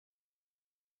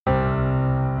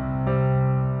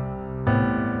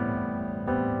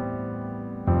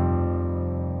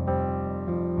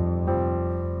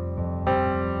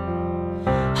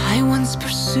was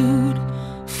pursued,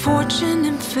 fortune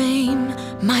and fame,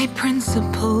 my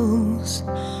principles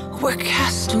were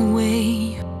cast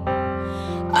away.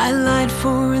 I lied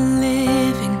for a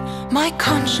living, my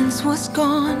conscience was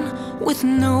gone, with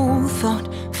no thought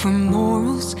for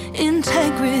morals,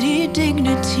 integrity,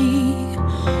 dignity.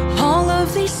 All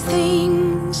of these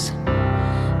things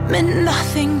meant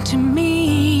nothing to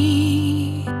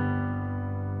me.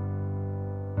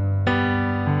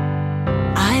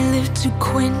 I lived to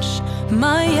quench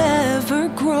my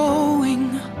ever-growing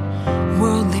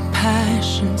worldly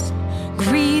passions,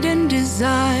 greed and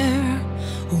desire,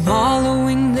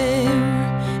 wallowing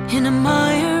there in a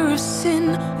mire of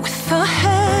sin, with a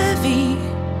heavy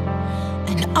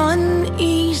and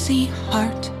uneasy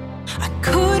heart. I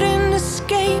couldn't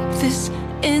escape this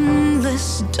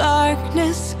endless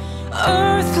darkness,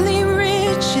 earthly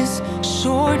riches,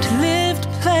 short-lived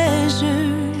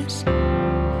pleasures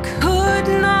could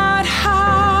not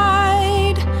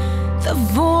hide the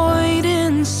void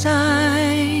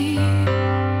inside.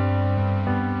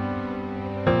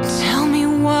 Tell me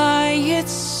why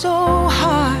it's so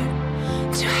hard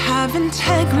to have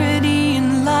integrity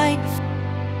in life.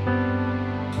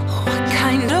 What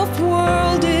kind of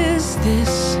world is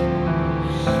this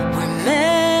where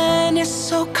man is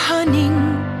so cunning?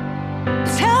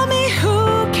 Tell me who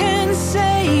can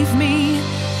save me.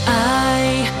 I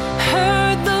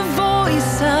heard the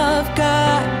voice of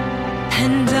God,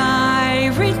 and I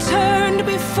returned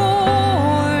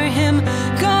before him.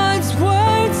 God's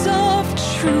words of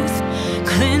truth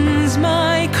cleanse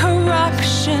my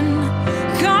corruption.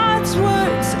 God's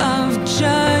words of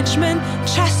judgment,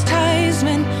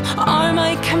 chastisement are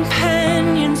my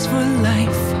companions for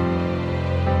life.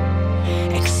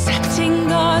 Accepting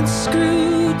God's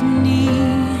scrutiny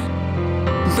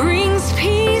brings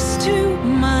peace to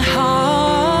my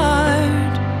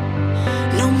heart.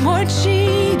 No more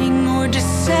cheating or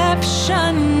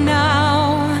deception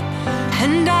now,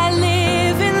 and I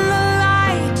live in the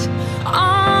light,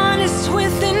 honest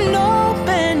with an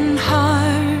open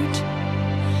heart.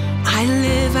 I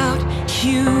live out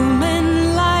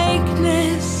human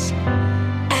likeness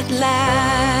at last.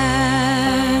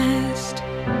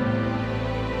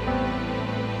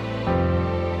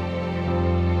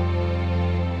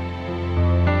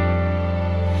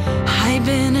 I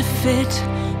benefit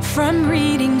from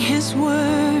reading his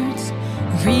words,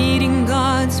 reading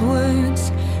God's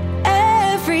words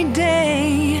every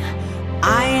day.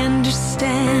 I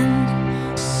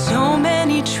understand so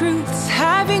many truths,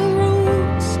 having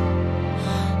rules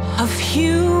of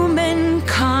human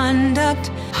conduct.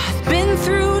 I've been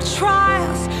through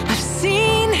trials, I've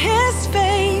seen his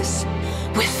face.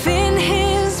 Within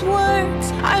his words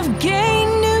I've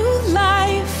gained new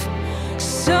life,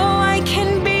 so I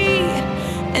can be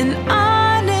an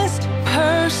honest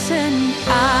person.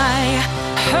 I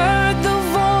heard the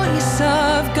voice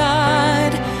of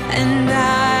God, and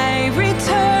I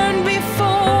returned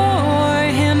before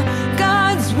him.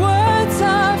 God's words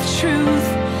of truth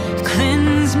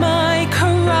cleanse my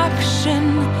corruption.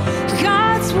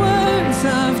 God's words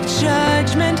of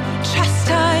judgment,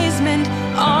 chastisement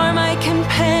are my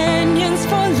companions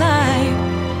for life.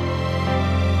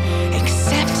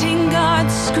 Accepting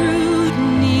God's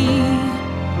scrutiny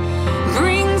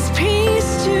brings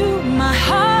peace to my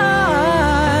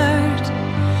heart.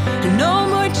 No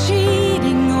more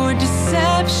cheating or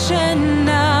deception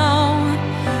now,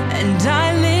 and I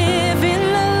live in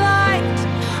the light,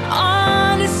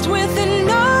 honest with an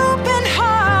open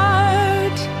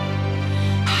heart.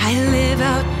 I live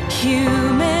out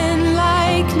human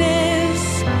likeness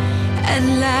at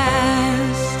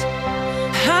last.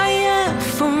 I am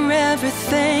forever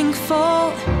thankful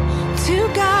to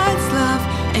God's love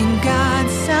and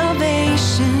God's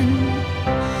salvation.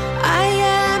 I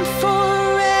am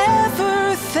forever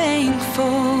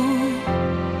thankful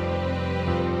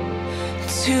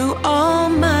to all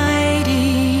my